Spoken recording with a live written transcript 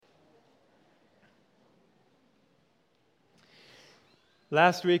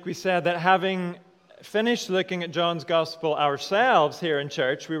Last week we said that having finished looking at John's Gospel ourselves here in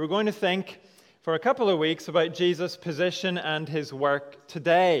church, we were going to think for a couple of weeks about Jesus' position and his work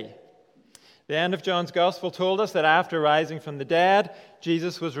today. The end of John's Gospel told us that after rising from the dead,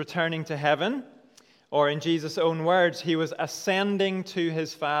 Jesus was returning to heaven, or in Jesus' own words, he was ascending to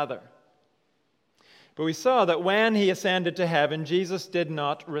his Father. But we saw that when he ascended to heaven, Jesus did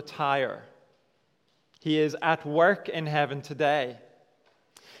not retire. He is at work in heaven today.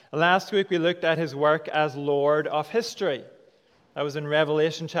 Last week we looked at his work as Lord of history. That was in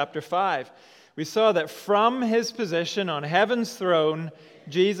Revelation chapter 5. We saw that from his position on heaven's throne,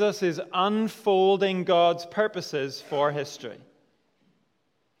 Jesus is unfolding God's purposes for history.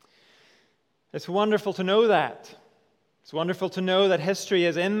 It's wonderful to know that. It's wonderful to know that history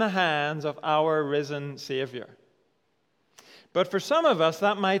is in the hands of our risen Savior. But for some of us,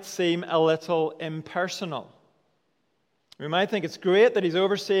 that might seem a little impersonal. We might think it's great that he's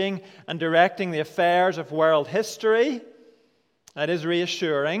overseeing and directing the affairs of world history. That is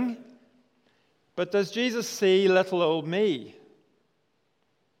reassuring. But does Jesus see little old me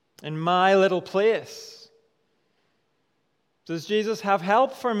in my little place? Does Jesus have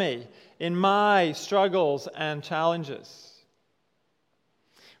help for me in my struggles and challenges?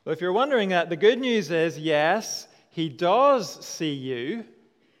 Well, if you're wondering that, the good news is, yes, he does see you.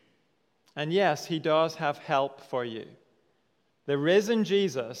 And yes, he does have help for you. The risen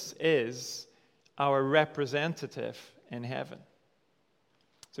Jesus is our representative in heaven.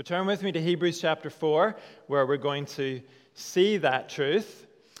 So turn with me to Hebrews chapter 4, where we're going to see that truth.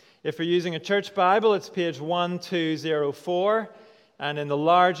 If you're using a church Bible, it's page 1204, and in the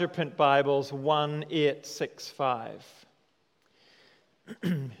larger print Bibles, 1865.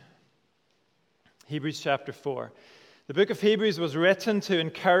 Hebrews chapter 4. The book of Hebrews was written to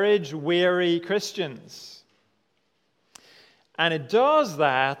encourage weary Christians. And it does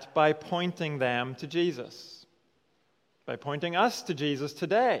that by pointing them to Jesus, by pointing us to Jesus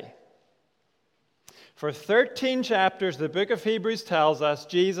today. For 13 chapters, the book of Hebrews tells us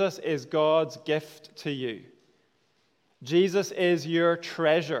Jesus is God's gift to you. Jesus is your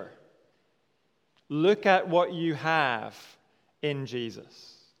treasure. Look at what you have in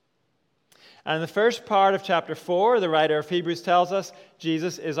Jesus. And in the first part of chapter 4, the writer of Hebrews tells us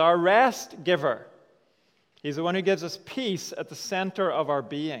Jesus is our rest giver. He's the one who gives us peace at the center of our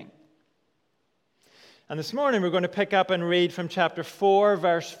being. And this morning we're going to pick up and read from chapter 4,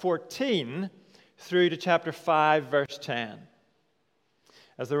 verse 14, through to chapter 5, verse 10.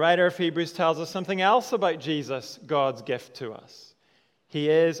 As the writer of Hebrews tells us something else about Jesus, God's gift to us. He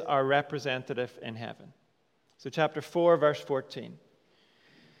is our representative in heaven. So chapter 4, verse 14.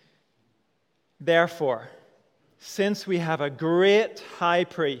 Therefore, since we have a great high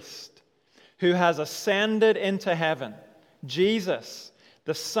priest who has ascended into heaven, Jesus,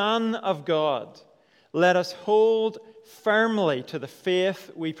 the Son of God, let us hold firmly to the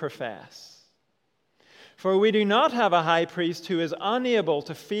faith we profess. For we do not have a high priest who is unable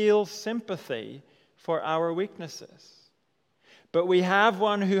to feel sympathy for our weaknesses, but we have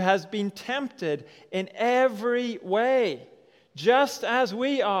one who has been tempted in every way, just as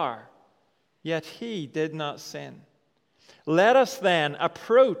we are, yet he did not sin. Let us then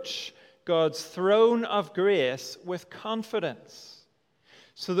approach God's throne of grace with confidence,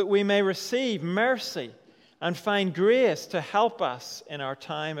 so that we may receive mercy and find grace to help us in our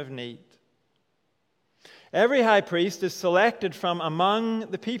time of need. Every high priest is selected from among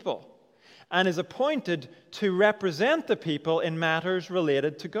the people and is appointed to represent the people in matters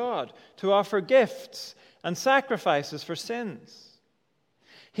related to God, to offer gifts and sacrifices for sins.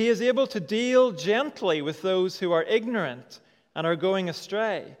 He is able to deal gently with those who are ignorant and are going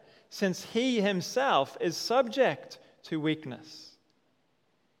astray, since he himself is subject to weakness.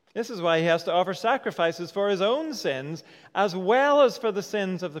 This is why he has to offer sacrifices for his own sins as well as for the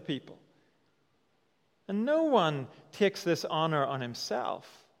sins of the people. And no one takes this honor on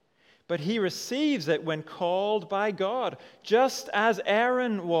himself, but he receives it when called by God, just as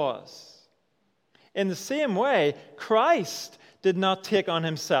Aaron was. In the same way, Christ did not take on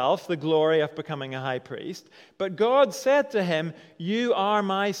himself the glory of becoming a high priest, but God said to him, "You are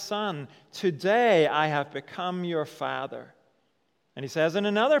my son. Today I have become your father." And he says in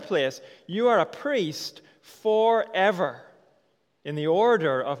another place, "You are a priest forever in the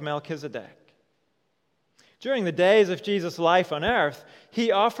order of Melchizedek." During the days of Jesus' life on earth,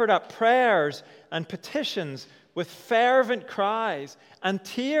 he offered up prayers and petitions with fervent cries and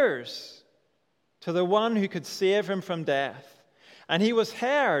tears to the one who could save him from death. And he was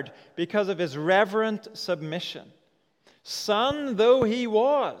heard because of his reverent submission. Son though he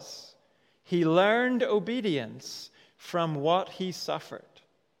was, he learned obedience from what he suffered.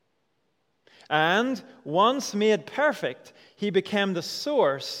 And once made perfect, he became the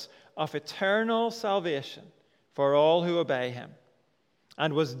source of eternal salvation for all who obey him,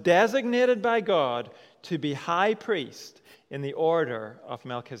 and was designated by God to be high priest in the order of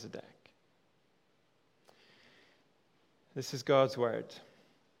Melchizedek. This is God's word.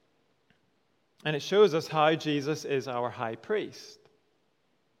 And it shows us how Jesus is our high priest.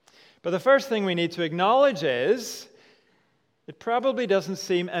 But the first thing we need to acknowledge is it probably doesn't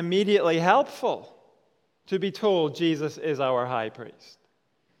seem immediately helpful to be told Jesus is our high priest.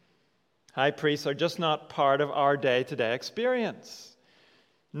 High priests are just not part of our day-to-day experience.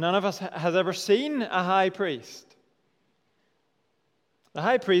 None of us has ever seen a high priest. The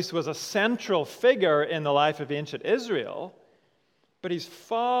high priest was a central figure in the life of ancient Israel, but he's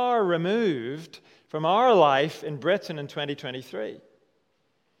far removed from our life in Britain in 2023.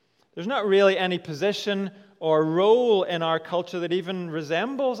 There's not really any position or role in our culture that even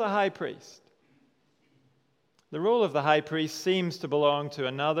resembles a high priest. The role of the high priest seems to belong to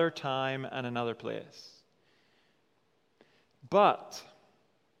another time and another place. But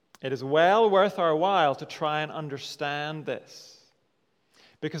it is well worth our while to try and understand this,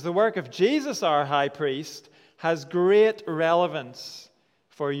 because the work of Jesus, our high priest, has great relevance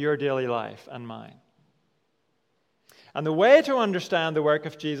for your daily life and mine. And the way to understand the work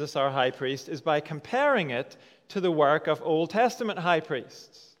of Jesus, our high priest, is by comparing it to the work of Old Testament high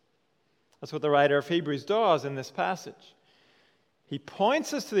priests. That's what the writer of Hebrews does in this passage. He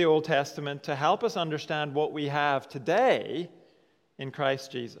points us to the Old Testament to help us understand what we have today in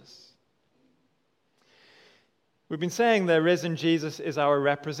Christ Jesus. We've been saying the risen Jesus is our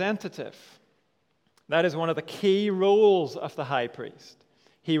representative. That is one of the key roles of the high priest.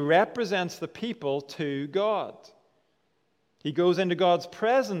 He represents the people to God. He goes into God's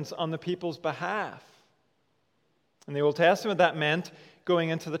presence on the people's behalf. In the Old Testament, that meant going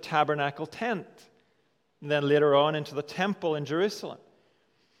into the tabernacle tent, and then later on into the temple in Jerusalem.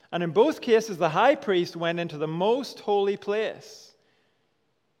 And in both cases, the high priest went into the most holy place,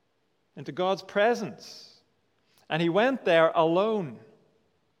 into God's presence. And he went there alone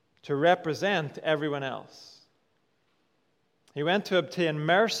to represent everyone else. He went to obtain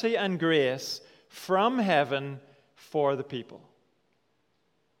mercy and grace from heaven for the people.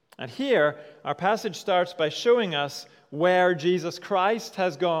 And here, our passage starts by showing us where Jesus Christ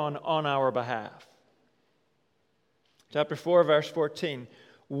has gone on our behalf. Chapter 4, verse 14.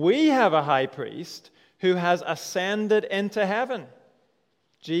 We have a high priest who has ascended into heaven,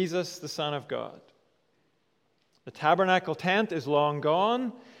 Jesus, the Son of God. The tabernacle tent is long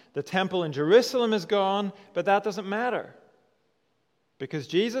gone. The temple in Jerusalem is gone, but that doesn't matter, because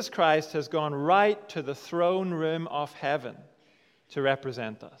Jesus Christ has gone right to the throne room of heaven to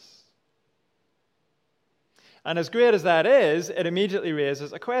represent us. And as great as that is, it immediately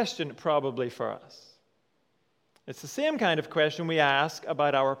raises a question probably for us. It's the same kind of question we ask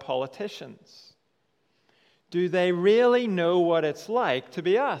about our politicians. Do they really know what it's like to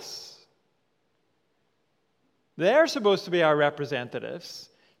be us? They're supposed to be our representatives,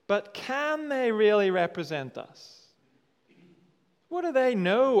 but can they really represent us? What do they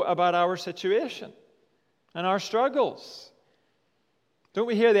know about our situation and our struggles? Don't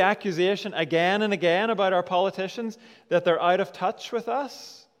we hear the accusation again and again about our politicians that they're out of touch with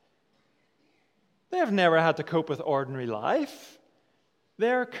us? They have never had to cope with ordinary life.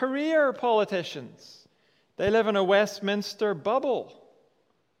 They're career politicians. They live in a Westminster bubble.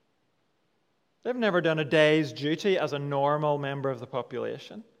 They've never done a day's duty as a normal member of the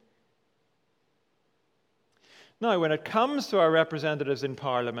population. Now, when it comes to our representatives in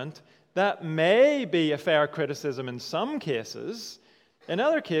Parliament, that may be a fair criticism in some cases. In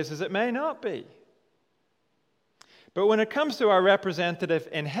other cases, it may not be. But when it comes to our representative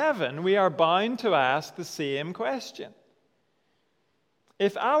in heaven, we are bound to ask the same question.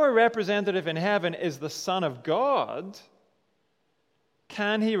 If our representative in heaven is the Son of God,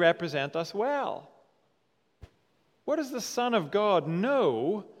 can he represent us well? What does the Son of God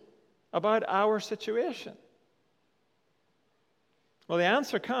know about our situation? Well, the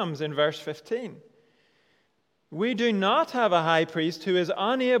answer comes in verse 15. We do not have a high priest who is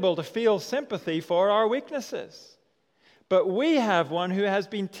unable to feel sympathy for our weaknesses, but we have one who has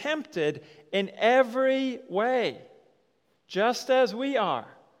been tempted in every way, just as we are,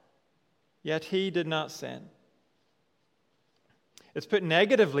 yet he did not sin. It's put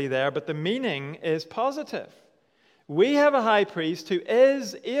negatively there, but the meaning is positive. We have a high priest who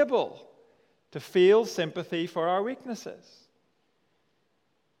is able to feel sympathy for our weaknesses.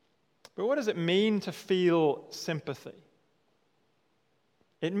 But what does it mean to feel sympathy?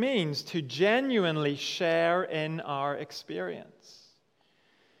 It means to genuinely share in our experience.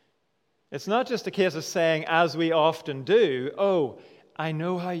 It's not just a case of saying, as we often do, "Oh, I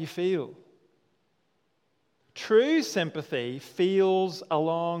know how you feel." True sympathy feels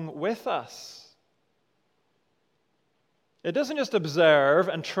along with us. It doesn't just observe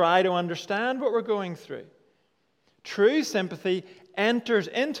and try to understand what we're going through. True sympathy enters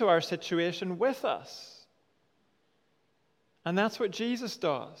into our situation with us. And that's what Jesus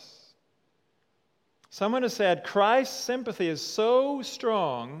does. Someone has said Christ's sympathy is so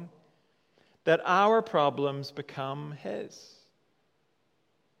strong that our problems become His.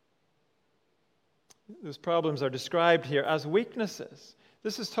 Those problems are described here as weaknesses.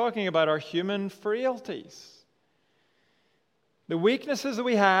 This is talking about our human frailties. The weaknesses that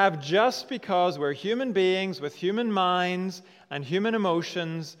we have just because we're human beings with human minds and human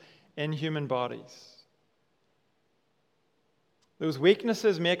emotions in human bodies. Those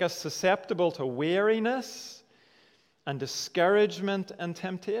weaknesses make us susceptible to weariness and discouragement and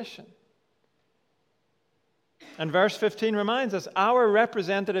temptation. And verse 15 reminds us, our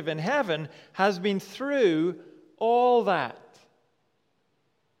representative in heaven has been through all that.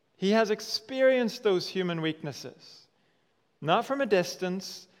 He has experienced those human weaknesses, not from a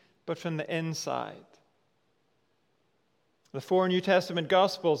distance, but from the inside. The 4 New Testament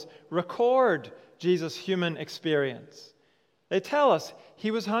Gospels record Jesus' human experience. They tell us He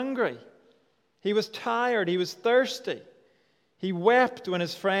was hungry, He was tired, He was thirsty. He wept when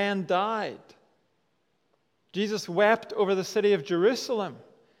His friend died. Jesus wept over the city of Jerusalem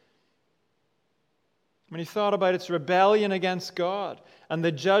when He thought about its rebellion against God and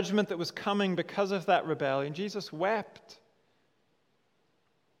the judgment that was coming because of that rebellion. Jesus wept.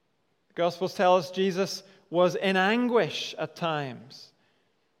 The Gospels tell us Jesus was in anguish at times.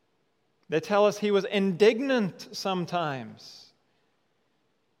 They tell us He was indignant sometimes.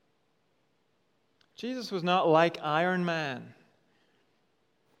 Jesus was not like Iron Man,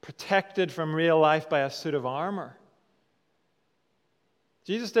 protected from real life by a suit of armor.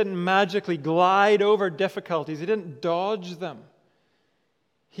 Jesus didn't magically glide over difficulties. He didn't dodge them.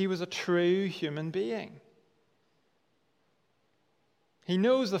 He was a true human being. He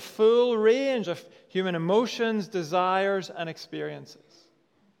knows the full range of human emotions, desires, and experiences.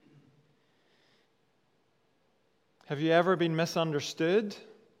 Have you ever been misunderstood?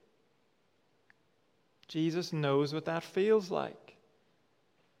 Jesus knows what that feels like.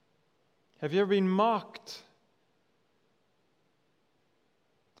 Have you ever been mocked?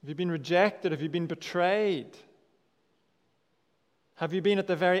 Have you been rejected? Have you been betrayed? Have you been at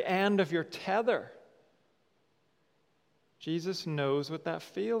the very end of your tether? Jesus knows what that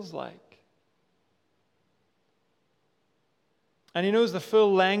feels like. And He knows the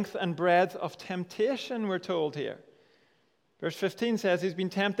full length and breadth of temptation, we're told here. Verse 15 says He's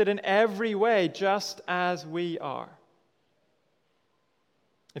been tempted in every way, just as we are.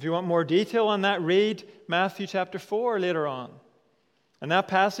 If you want more detail on that, read Matthew chapter 4 later on. In that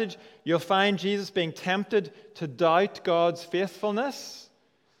passage, you'll find Jesus being tempted to doubt God's faithfulness.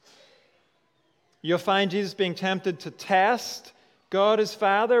 You'll find Jesus being tempted to test God His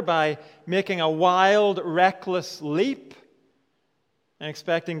Father by making a wild, reckless leap and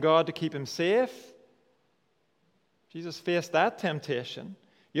expecting God to keep Him safe. Jesus faced that temptation.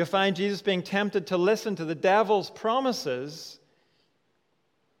 You'll find Jesus being tempted to listen to the devil's promises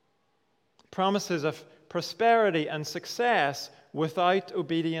of prosperity and success without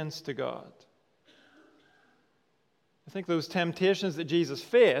obedience to God. I think those temptations that Jesus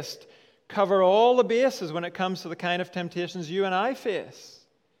faced cover all the bases when it comes to the kind of temptations you and I face.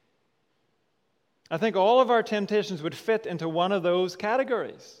 I think all of our temptations would fit into one of those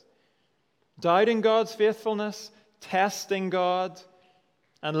categories. Doubting God's faithfulness, testing God,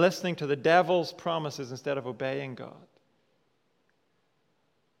 and listening to the devil's promises instead of obeying God.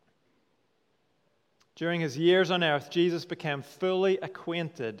 During His years on earth, Jesus became fully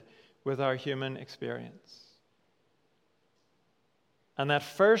acquainted with our human experience. And that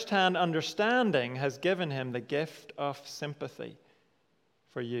first-hand understanding has given Him the gift of sympathy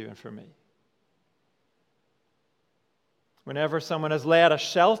for you and for me. Whenever someone has led a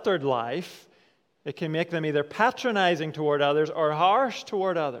sheltered life, it can make them either patronizing toward others or harsh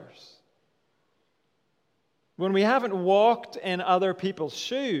toward others. When we haven't walked in other people's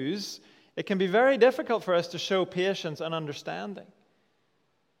shoes, it can be very difficult for us to show patience and understanding.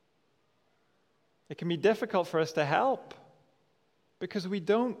 It can be difficult for us to help because we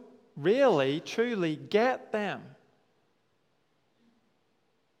don't really, truly get them.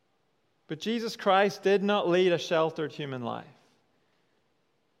 But Jesus Christ did not lead a sheltered human life.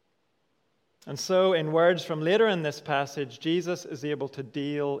 And so, in words from later in this passage, Jesus is able to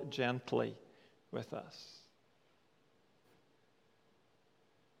deal gently with us.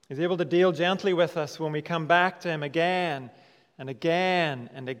 He's able to deal gently with us when we come back to him again and again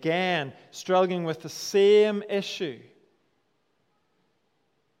and again, struggling with the same issue.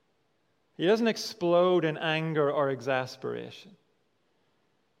 He doesn't explode in anger or exasperation.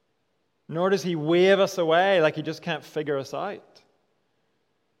 Nor does he wave us away like he just can't figure us out.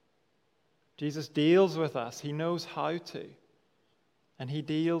 Jesus deals with us. He knows how to. And he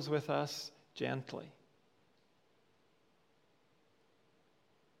deals with us gently.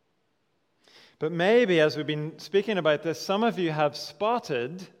 But maybe, as we've been speaking about this, some of you have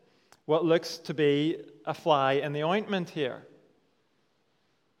spotted what looks to be a fly in the ointment here.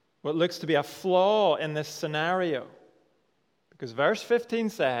 What looks to be a flaw in this scenario. Because verse 15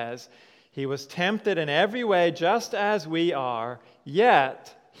 says, he was tempted in every way just as we are,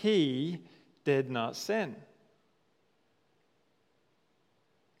 yet he did not sin.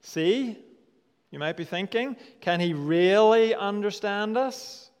 See, you might be thinking, can he really understand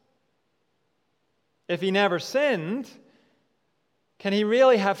us? If he never sinned, can he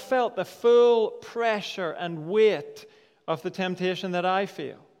really have felt the full pressure and weight of the temptation that I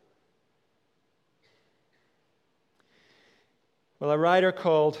feel? Well, a writer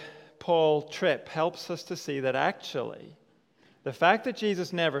called Paul Tripp helps us to see that actually the fact that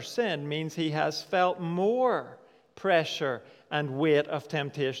Jesus never sinned means he has felt more pressure and weight of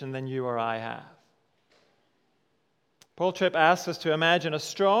temptation than you or I have. Paul Tripp asks us to imagine a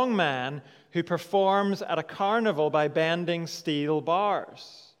strong man who performs at a carnival by bending steel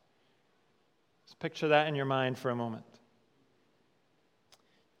bars. Just picture that in your mind for a moment.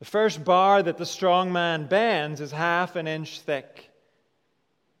 The first bar that the strong man bends is half an inch thick.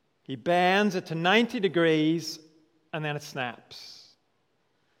 He bends it to 90 degrees and then it snaps.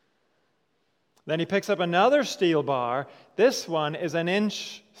 Then he picks up another steel bar. This one is an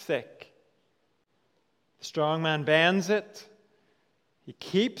inch thick. The strong man bends it. He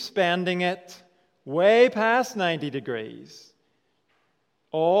keeps bending it way past 90 degrees,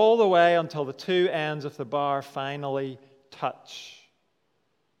 all the way until the two ends of the bar finally touch.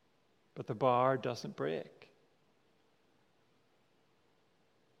 But the bar doesn't break.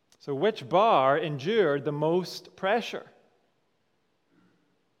 So which bar endured the most pressure?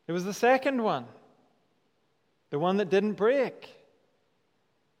 It was the second one, the one that didn't break.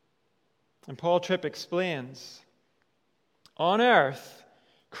 And Paul Tripp explains, on earth,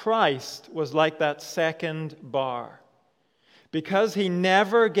 Christ was like that second bar. Because he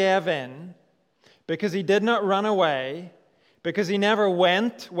never gave in, because he did not run away, because he never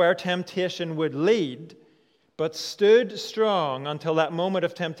went where temptation would lead, but stood strong until that moment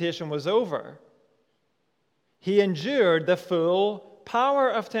of temptation was over, he endured the full power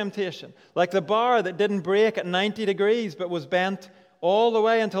of temptation. Like the bar that didn't break at 90 degrees, but was bent all the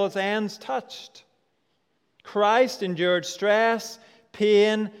way until its ends touched. Christ endured stress,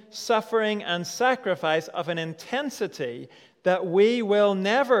 pain, suffering, and sacrifice of an intensity that we will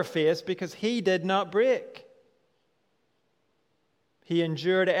never face because he did not break. He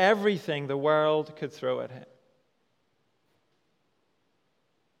endured everything the world could throw at him.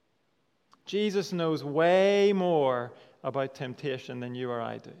 Jesus knows way more about temptation than you or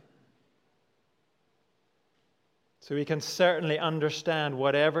I do. So he can certainly understand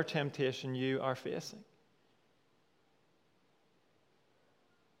whatever temptation you are facing.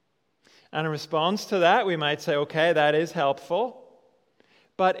 And in response to that, we might say, okay, that is helpful,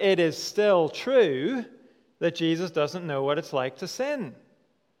 but it is still true that Jesus doesn't know what it's like to sin.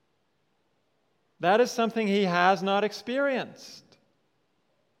 That is something he has not experienced.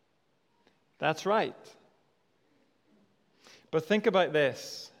 That's right. But think about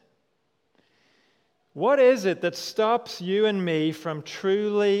this. What is it that stops you and me from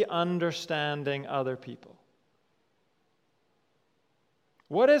truly understanding other people?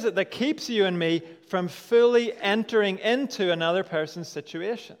 What is it that keeps you and me from fully entering into another person's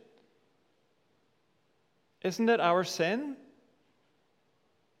situation? Isn't it our sin?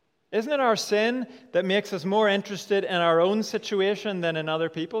 Isn't it our sin that makes us more interested in our own situation than in other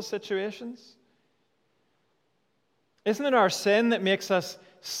people's situations? Isn't it our sin that makes us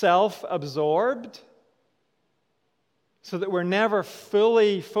self-absorbed so that we're never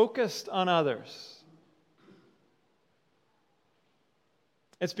fully focused on others?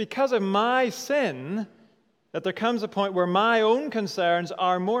 It's because of my sin that there comes a point where my own concerns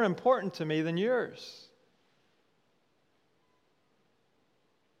are more important to me than yours.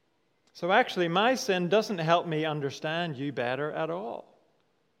 So actually, my sin doesn't help me understand you better at all.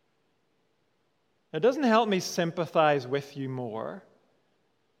 It doesn't help me sympathize with you more.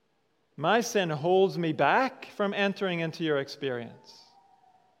 My sin holds me back from entering into your experience.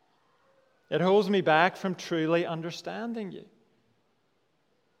 It holds me back from truly understanding you.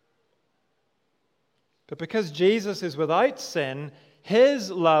 But because Jesus is without sin, his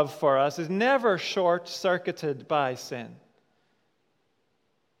love for us is never short-circuited by sin.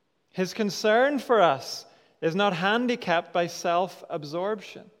 His concern for us is not handicapped by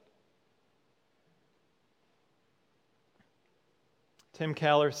self-absorption. Tim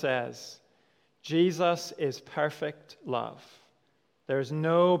Keller says, Jesus is perfect love. There's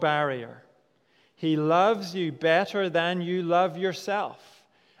no barrier. He loves you better than you love yourself,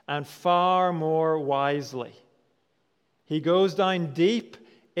 and far more wisely. He goes down deep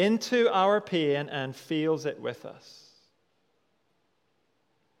into our pain and feels it with us.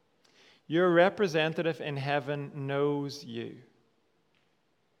 Your representative in heaven knows you.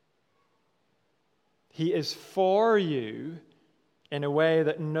 He is for you in a way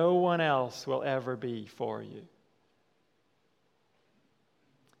that no one else will ever be for you.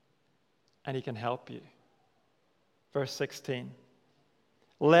 And he can help you. Verse 16.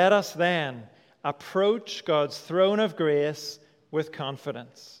 Let us then approach God's throne of grace with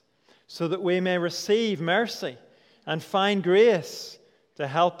confidence, so that we may receive mercy and find grace to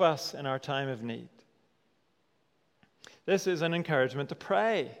help us in our time of need. This is an encouragement to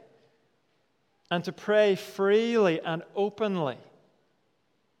pray, and to pray freely and openly.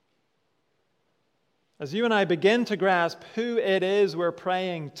 As you and I begin to grasp who it is we're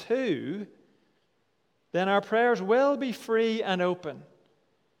praying to, then our prayers will be free and open.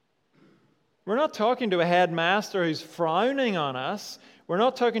 We're not talking to a headmaster who's frowning on us. We're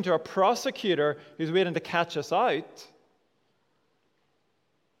not talking to a prosecutor who's waiting to catch us out.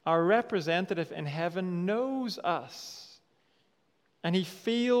 Our representative in heaven knows us, and he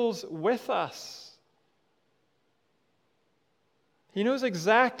feels with us. He knows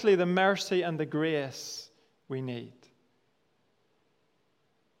exactly the mercy and the grace we need.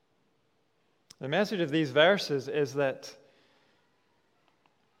 The message of these verses is that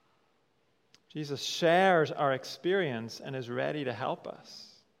Jesus shares our experience and is ready to help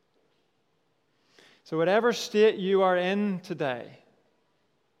us. So whatever state you are in today,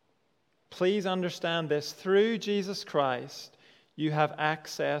 please understand this. Through Jesus Christ, you have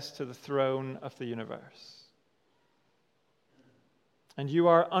access to the throne of the universe. And you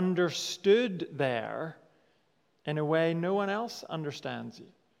are understood there in a way no one else understands you.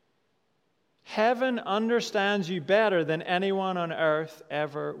 Heaven understands you better than anyone on earth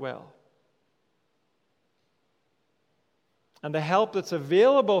ever will. And the help that's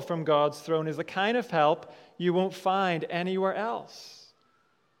available from God's throne is the kind of help you won't find anywhere else.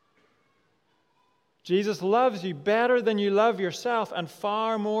 Jesus loves you better than you love yourself, and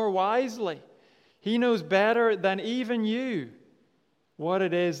far more wisely. He knows better than even you what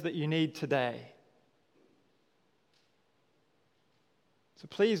it is that you need today. So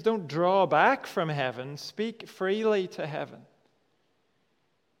please don't draw back from heaven. Speak freely to heaven.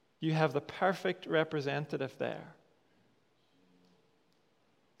 You have the perfect representative there.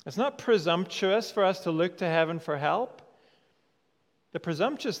 It's not presumptuous for us to look to heaven for help. The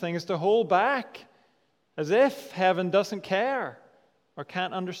presumptuous thing is to hold back as if heaven doesn't care or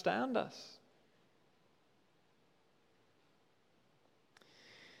can't understand us.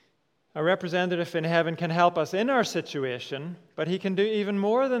 A representative in heaven can help us in our situation, but he can do even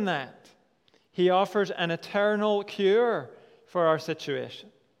more than that. He offers an eternal cure for our situation.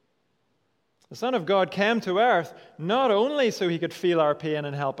 The Son of God came to earth not only so he could feel our pain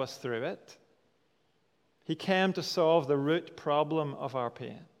and help us through it. He came to solve the root problem of our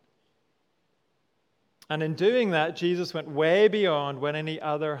pain. And in doing that, Jesus went way beyond what any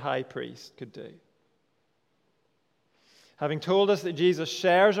other high priest could do. Having told us that Jesus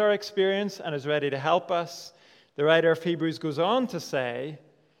shares our experience and is ready to help us, the writer of Hebrews goes on to say,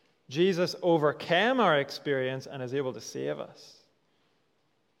 Jesus overcame our experience and is able to save us.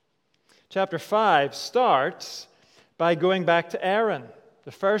 Chapter 5 starts by going back to Aaron,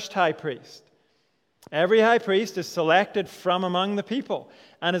 the first high priest. Every high priest is selected from among the people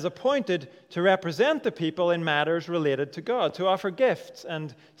and is appointed to represent the people in matters related to God, to offer gifts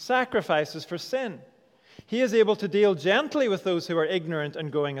and sacrifices for sin. He is able to deal gently with those who are ignorant and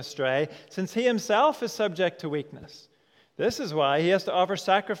going astray, since he himself is subject to weakness. This is why he has to offer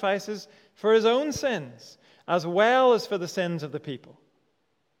sacrifices for his own sins, as well as for the sins of the people.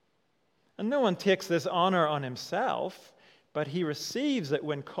 And no one takes this honor on himself, but he receives it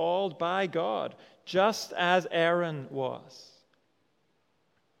when called by God, just as Aaron was.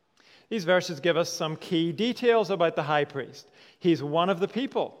 These verses give us some key details about the high priest. He's one of the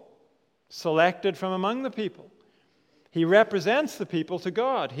people, selected from among the people. He represents the people to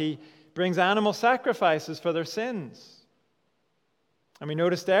God. He brings animal sacrifices for their sins. And we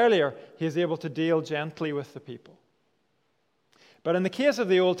noticed earlier, he is able to deal gently with the people. But in the case of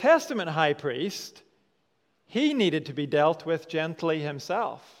the Old Testament high priest, he needed to be dealt with gently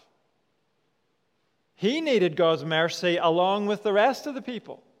himself. He needed God's mercy along with the rest of the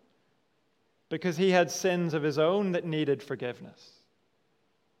people because he had sins of his own that needed forgiveness.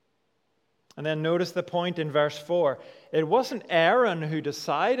 And then notice the point in verse 4. It wasn't Aaron who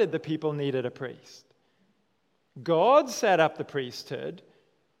decided the people needed a priest. God set up the priesthood.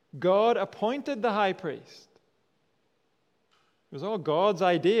 God appointed the high priest. It was all God's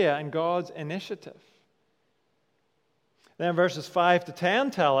idea and God's initiative. Then verses 5 to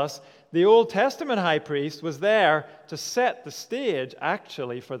 10 tell us the Old Testament high priest was there to set the stage,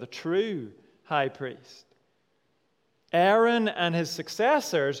 actually, for the true high priest. Aaron and his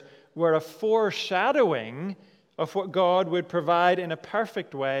successors were a foreshadowing of what God would provide in a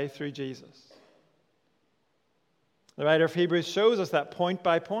perfect way through Jesus. The writer of Hebrews shows us that point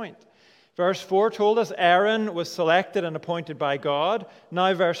by point. Verse 4 told us Aaron was selected and appointed by God.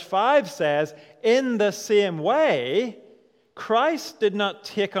 Now verse 5 says, in the same way, Christ did not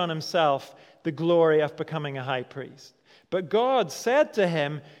take on himself the glory of becoming a high priest. But God said to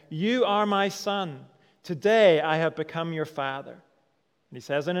him, you are my son. Today I have become your father. And he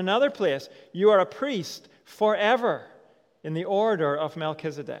says in another place, you are a priest forever in the order of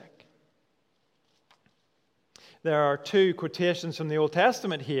Melchizedek. There are two quotations from the Old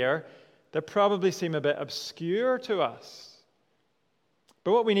Testament here that probably seem a bit obscure to us.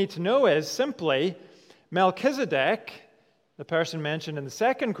 But what we need to know is simply Melchizedek, the person mentioned in the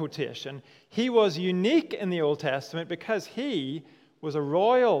second quotation, he was unique in the Old Testament because he was a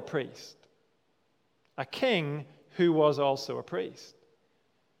royal priest, a king who was also a priest.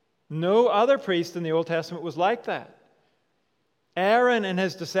 No other priest in the Old Testament was like that. Aaron and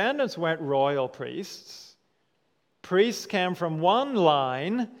his descendants weren't royal priests. Priests came from one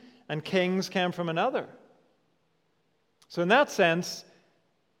line and kings came from another. So in that sense,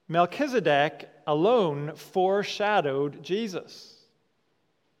 Melchizedek alone foreshadowed Jesus,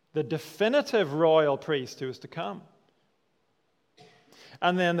 the definitive royal priest who was to come.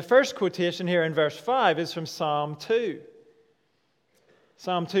 And then the first quotation here in verse 5 is from Psalm 2.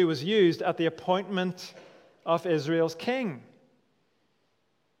 Psalm 2 was used at the appointment of Israel's king.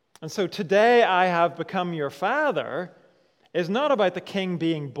 And so today I have become your father is not about the king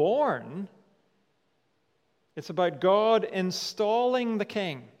being born. It's about God installing the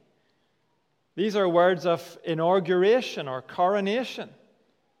king. These are words of inauguration or coronation.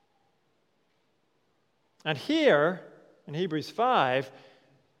 And here, in Hebrews 5,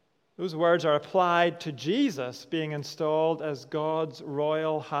 those words are applied to Jesus being installed as God's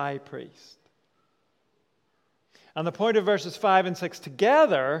royal high priest. And the point of verses 5 and 6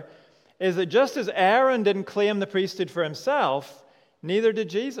 together is that just as Aaron didn't claim the priesthood for himself, neither did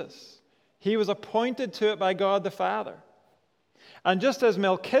Jesus. He was appointed to it by God the Father. And just as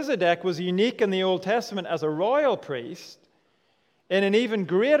Melchizedek was unique in the Old Testament as a royal priest, in an even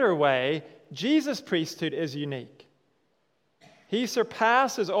greater way, Jesus' priesthood is unique. He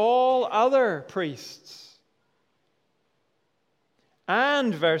surpasses all other priests.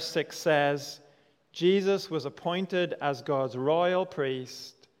 And verse 6 says, Jesus was appointed as God's royal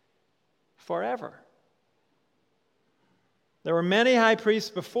priest forever. There were many high priests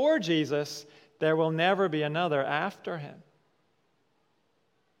before Jesus. There will never be another after him.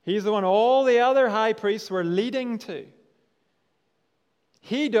 He's the one all the other high priests were leading to.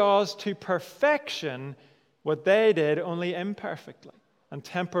 He does to perfection what they did only imperfectly and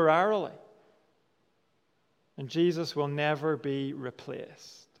temporarily. And Jesus will never be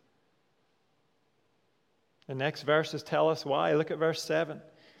replaced. The next verses tell us why. Look at verse 7.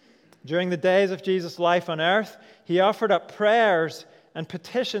 During the days of Jesus' life on earth, he offered up prayers and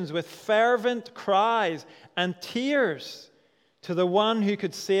petitions with fervent cries and tears to the one who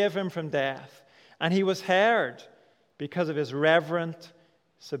could save him from death. And he was heard because of his reverent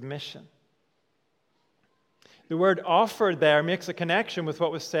submission. The word offered there makes a connection with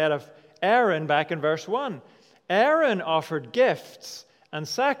what was said of Aaron back in verse 1. Aaron offered gifts and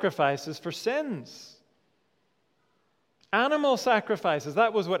sacrifices for sins. Animal sacrifices,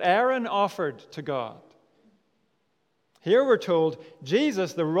 that was what Aaron offered to God. Here we're told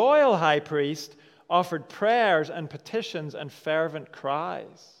Jesus, the royal high priest, offered prayers and petitions and fervent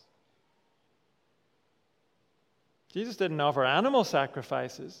cries. Jesus didn't offer animal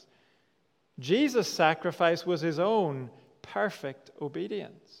sacrifices. Jesus' sacrifice was his own perfect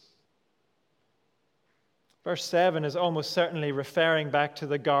obedience. Verse 7 is almost certainly referring back to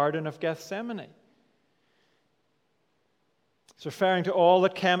the Garden of Gethsemane. It's referring to all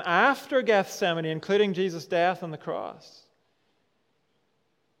that came after Gethsemane, including Jesus' death on the cross.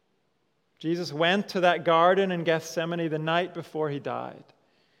 Jesus went to that garden in Gethsemane the night before he died.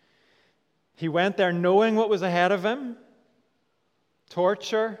 He went there knowing what was ahead of him: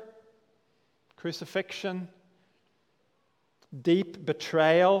 torture, crucifixion, deep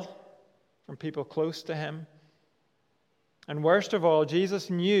betrayal from people close to him. And worst of all,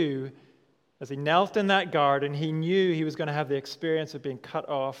 Jesus knew, as he knelt in that garden, he knew he was going to have the experience of being cut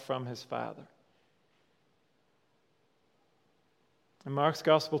off from his Father. And Mark's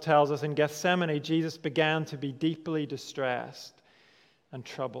Gospel tells us in Gethsemane, Jesus began to be deeply distressed and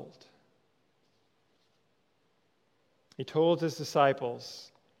troubled. He told his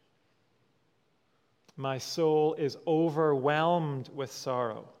disciples, "My soul is overwhelmed with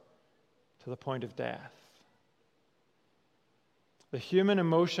sorrow to the point of death." The human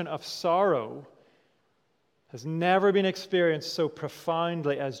emotion of sorrow has never been experienced so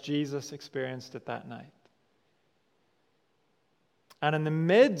profoundly as Jesus experienced it that night. And in the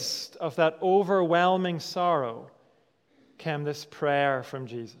midst of that overwhelming sorrow came this prayer from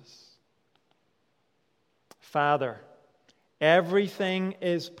Jesus: "Father, everything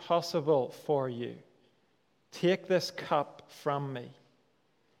is possible for you. Take this cup from me.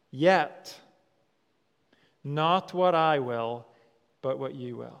 Yet, not what I will, but what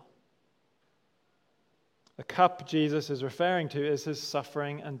you will." The cup Jesus is referring to is his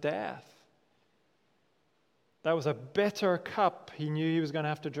suffering and death. That was a bitter cup he knew he was going to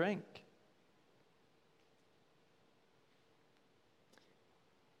have to drink.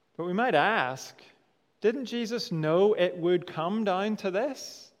 But we might ask, didn't Jesus know it would come down to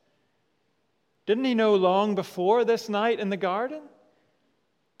this? Didn't he know long before this night in the garden?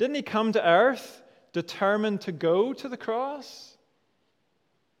 Didn't he come to earth determined to go to the cross?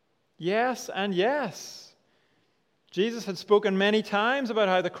 Yes and yes. Jesus had spoken many times about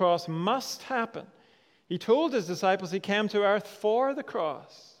how the cross must happen. He told his disciples he came to earth for the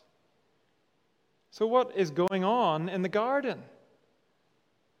cross. So what is going on in the garden?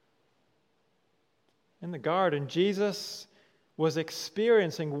 In the garden, Jesus was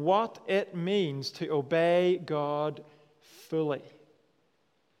experiencing what it means to obey God fully.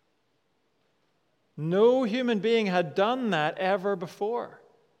 No human being had done that ever before.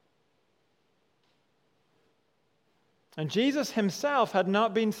 And Jesus himself had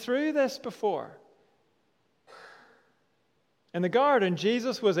not been through this before. In the garden,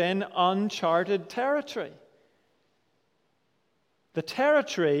 Jesus was in uncharted territory. The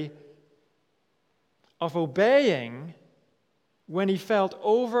territory of obeying when he felt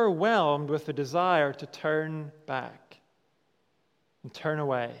overwhelmed with the desire to turn back and turn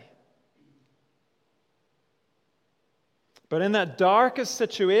away. But in that darkest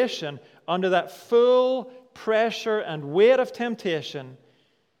situation, under that full pressure and weight of temptation,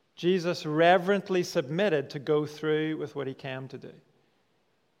 Jesus reverently submitted to go through with what he came to do.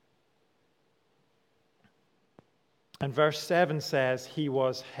 And verse 7 says, he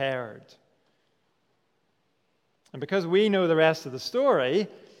was heard. And because we know the rest of the story,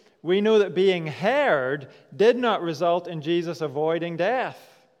 we know that being heard did not result in Jesus avoiding death.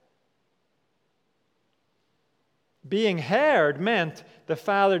 Being heard meant the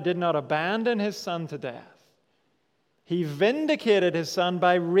Father did not abandon his Son to death. He vindicated his Son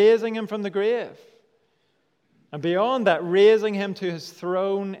by raising him from the grave. And beyond that, raising him to his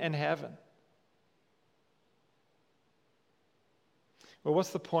throne in heaven. Well, what's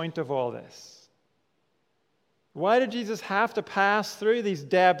the point of all this? Why did Jesus have to pass through these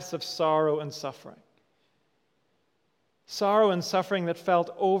depths of sorrow and suffering? Sorrow and suffering that felt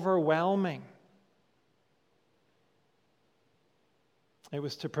overwhelming. It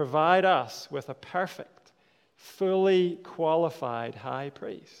was to provide us with a perfect, fully qualified high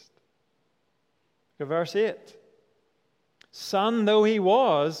priest. Look at verse 8. Son though he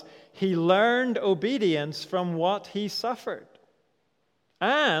was, he learned obedience from what he suffered.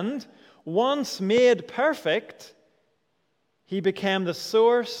 And once made perfect, he became the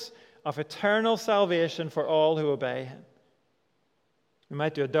source of eternal salvation for all who obey him. We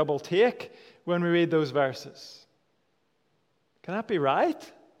might do a double take when we read those verses. Can that be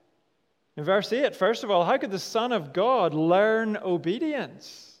right? In verse 8, first of all, how could the Son of God learn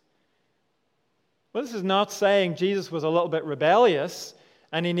obedience? Well, this is not saying Jesus was a little bit rebellious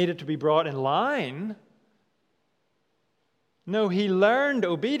and he needed to be brought in line. No, he learned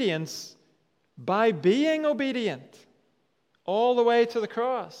obedience by being obedient all the way to the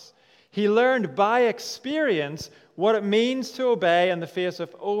cross. He learned by experience what it means to obey in the face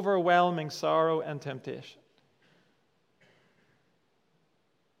of overwhelming sorrow and temptation.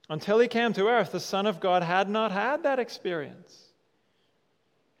 Until he came to earth, the Son of God had not had that experience.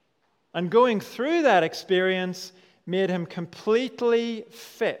 And going through that experience made him completely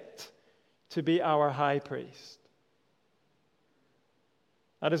fit to be our high priest.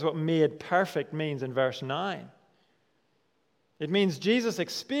 That is what made perfect means in verse 9. It means Jesus'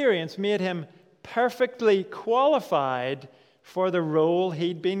 experience made him perfectly qualified for the role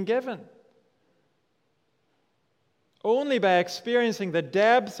he'd been given. Only by experiencing the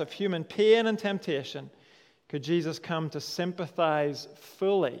depths of human pain and temptation could Jesus come to sympathize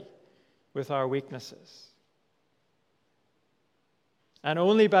fully with our weaknesses. And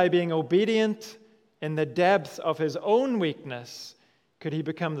only by being obedient in the depths of his own weakness could he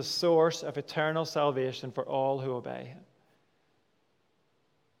become the source of eternal salvation for all who obey him.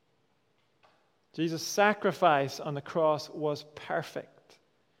 Jesus' sacrifice on the cross was perfect.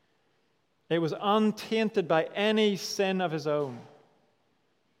 It was untainted by any sin of his own.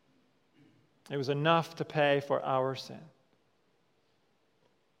 It was enough to pay for our sin.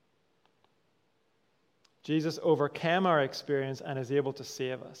 Jesus overcame our experience and is able to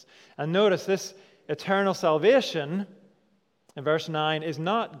save us. And notice this eternal salvation in verse 9 is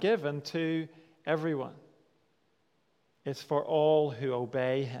not given to everyone. It's for all who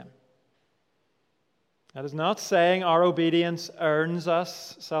obey him. That is not saying our obedience earns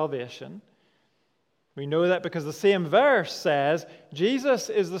us salvation. We know that because the same verse says Jesus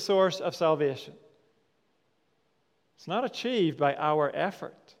is the source of salvation. It's not achieved by our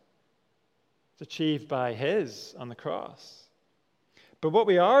effort. It's achieved by his on the cross. But what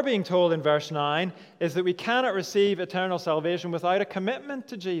we are being told in verse 9 is that we cannot receive eternal salvation without a commitment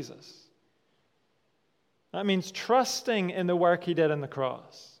to Jesus. That means trusting in the work he did on the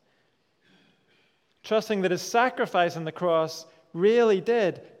cross. Trusting that his sacrifice on the cross really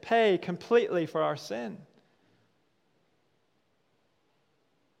did pay completely for our sin.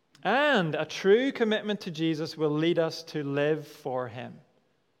 And a true commitment to Jesus will lead us to live for him.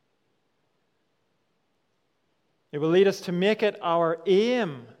 It will lead us to make it our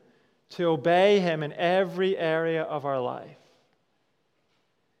aim to obey him in every area of our life.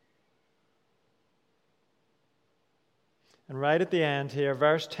 And right at the end here,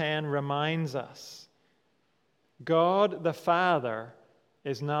 verse 10 reminds us, God the Father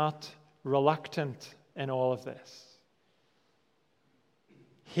is not reluctant in all of this.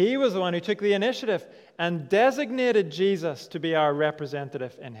 He was the one who took the initiative and designated Jesus to be our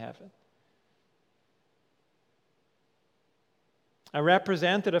representative in heaven. A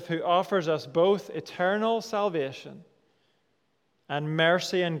representative who offers us both eternal salvation and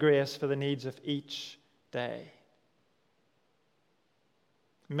mercy and grace for the needs of each day.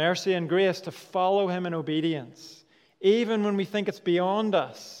 Mercy and grace to follow him in obedience, even when we think it's beyond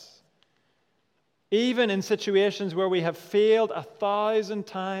us. Even in situations where we have failed 1,000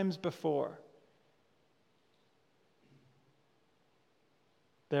 times before.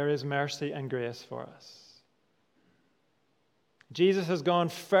 There is mercy and grace for us. Jesus has gone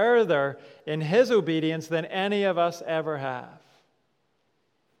further in his obedience than any of us ever have.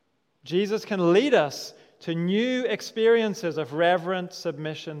 Jesus can lead us to new experiences of reverent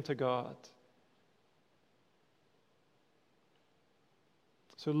submission to God.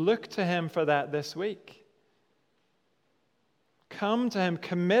 So look to him for that this week. Come to him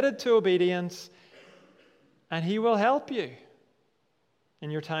committed to obedience, and he will help you in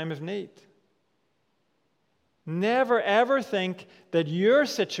your time of need. Never ever think that your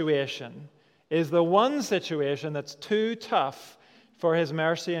situation is the one situation that's too tough for his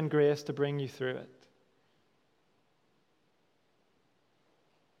mercy and grace to bring you through it.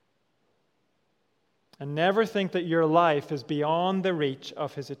 And never think that your life is beyond the reach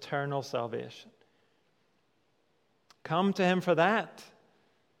of his eternal salvation. Come to him for that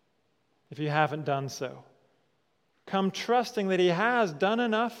if you haven't done so. Come trusting that he has done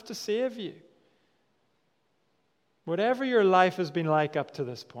enough to save you. Whatever your life has been like up to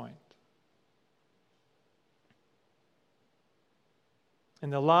this point. In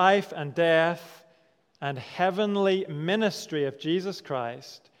the life and death and heavenly ministry of Jesus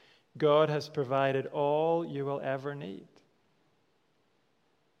Christ, God has provided all you will ever need.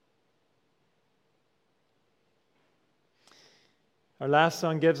 Our last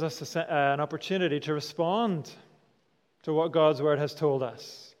song gives us an opportunity to respond to what God's Word has told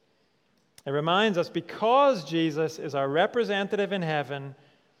us. It reminds us, because Jesus is our representative in heaven,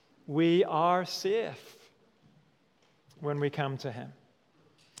 we are safe when we come to him.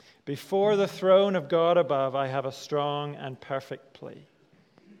 Before the throne of God above, I have a strong and perfect plea.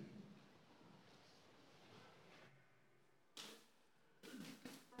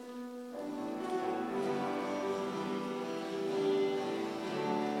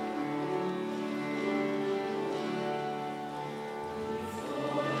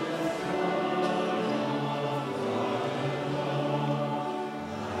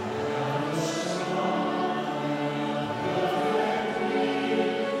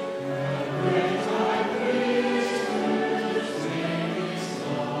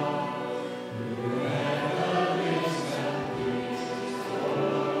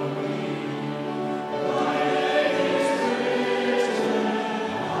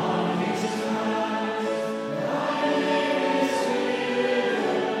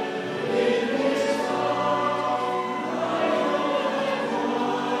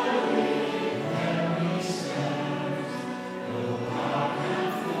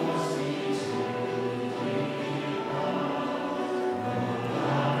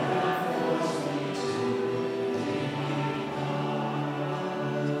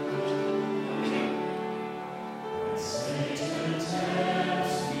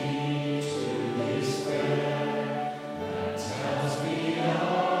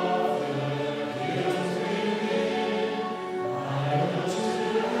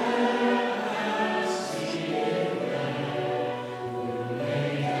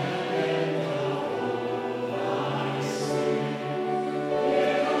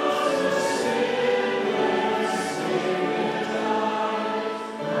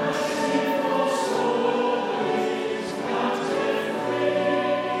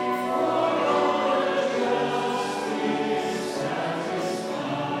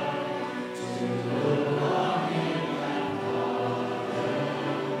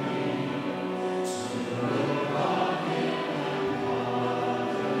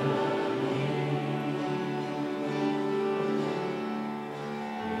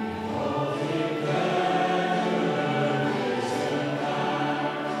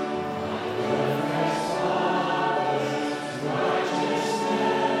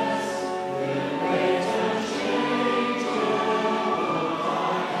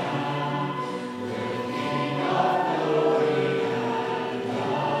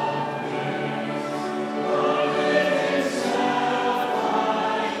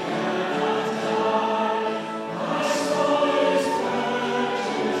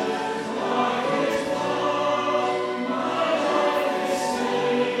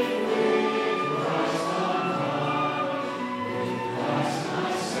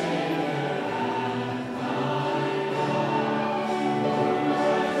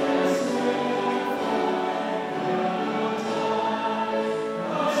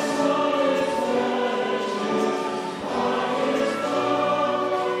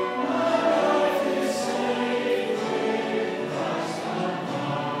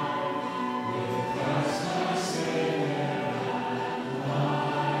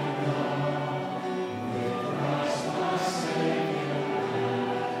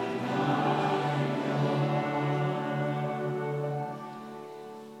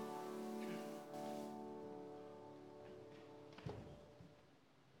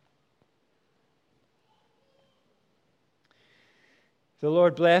 The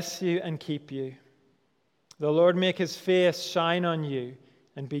Lord bless you and keep you. The Lord make his face shine on you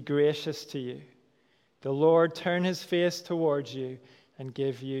and be gracious to you. The Lord turn his face towards you and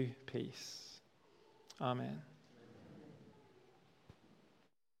give you peace. Amen.